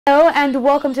Hello and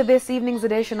welcome to this evening's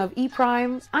edition of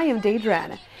E-Prime. I am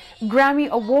Daedran. Grammy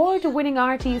Award-winning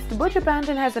artist Buju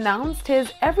Banton has announced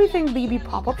his Everything BB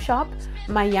pop-up shop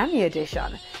Miami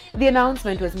edition. The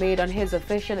announcement was made on his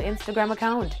official Instagram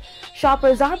account.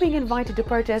 Shoppers are being invited to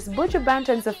purchase Buju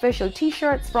Banton's official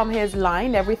t-shirts from his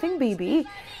line Everything BB,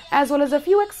 as well as a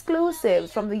few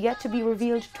exclusives from the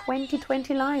yet-to-be-revealed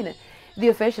 2020 line. The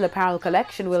official apparel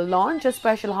collection will launch a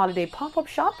special holiday pop-up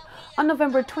shop on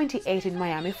November 28 in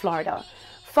Miami, Florida.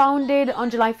 Founded on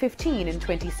July 15 in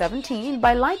 2017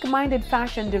 by like-minded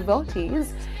fashion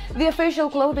devotees, the official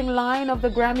clothing line of the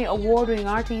Grammy Award-winning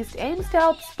artist aims to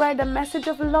help spread a message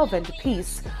of love and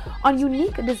peace on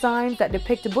unique designs that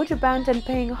depict Buju Banton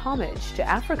paying homage to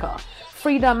Africa,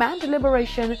 freedom and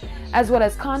liberation, as well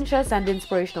as conscious and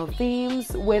inspirational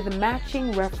themes with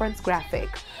matching reference graphic.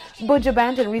 Buju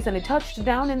Banton recently touched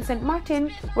down in St. Martin,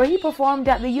 where he performed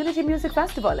at the Unity Music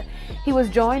Festival. He was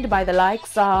joined by the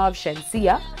likes of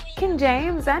Shensia, King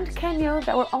James, and Kenya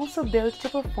that were also billed to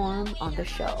perform on the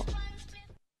show.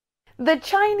 The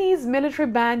Chinese military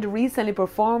band recently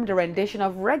performed a rendition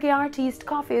of reggae artist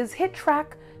Coffee's hit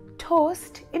track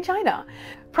Toast in China.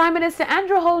 Prime Minister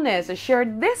Andrew Holness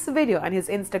shared this video on his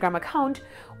Instagram account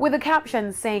with a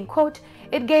caption saying, quote,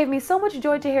 "It gave me so much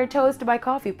joy to hear Toast by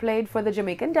Coffee played for the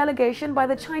Jamaican delegation by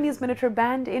the Chinese military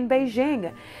band in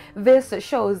Beijing. This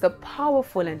shows the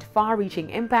powerful and far-reaching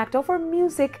impact of our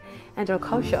music and our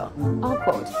culture,"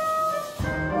 unquote.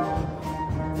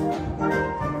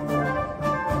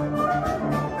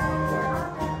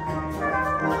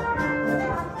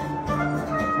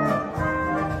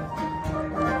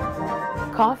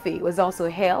 Coffee was also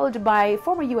hailed by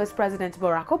former U.S. President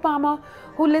Barack Obama,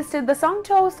 who listed the song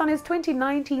Toast on his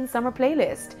 2019 summer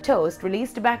playlist. Toast,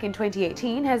 released back in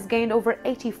 2018, has gained over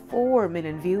 84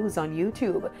 million views on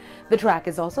YouTube. The track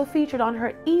is also featured on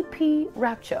her EP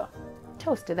Rapture.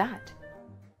 Toast to that.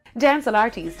 Dancehall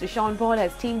artist Sean Paul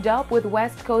has teamed up with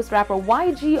West Coast rapper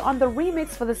YG on the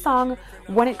remix for the song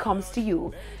When It Comes to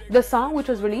You. The song, which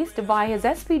was released by his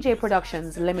SPJ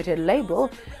Productions Limited label,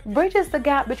 bridges the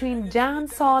gap between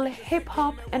dancehall,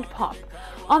 hip-hop, and pop.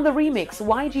 On the remix,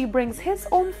 YG brings his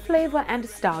own flavor and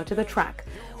style to the track.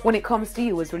 When It Comes to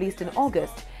You was released in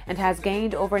August and has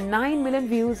gained over 9 million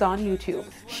views on YouTube.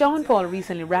 Sean Paul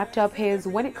recently wrapped up his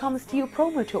When It Comes to You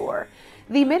promo tour.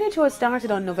 The mini tour started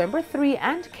on November 3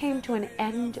 and came to an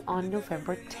end on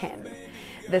November 10.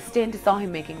 The stint saw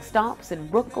him making stops in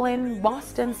Brooklyn,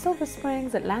 Boston, Silver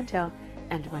Springs, Atlanta,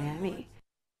 and Miami.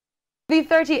 The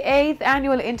 38th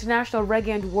Annual International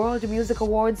Reggae and World Music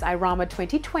Awards IRAMA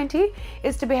 2020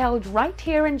 is to be held right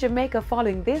here in Jamaica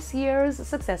following this year's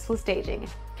successful staging.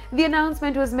 The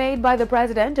announcement was made by the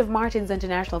president of Martin's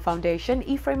International Foundation,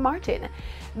 Ephraim Martin.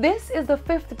 This is the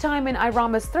 5th time in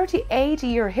IRAMA's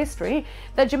 38-year history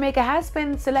that Jamaica has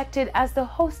been selected as the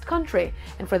host country,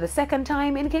 and for the 2nd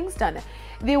time in Kingston.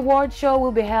 The award show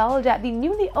will be held at the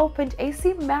newly opened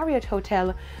AC Marriott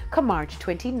Hotel come March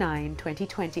 29,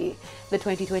 2020. The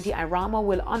 2020 IRAMA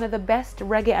will honor the best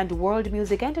reggae and world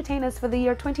music entertainers for the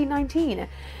year 2019.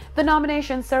 The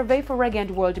nomination survey for reggae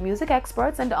and world music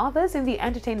experts and others in the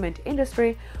entertainment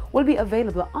industry will be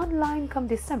available online come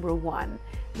December 1.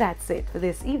 That's it for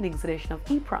this evening's edition of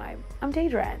E-Prime. I'm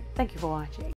Daedran. Thank you for watching.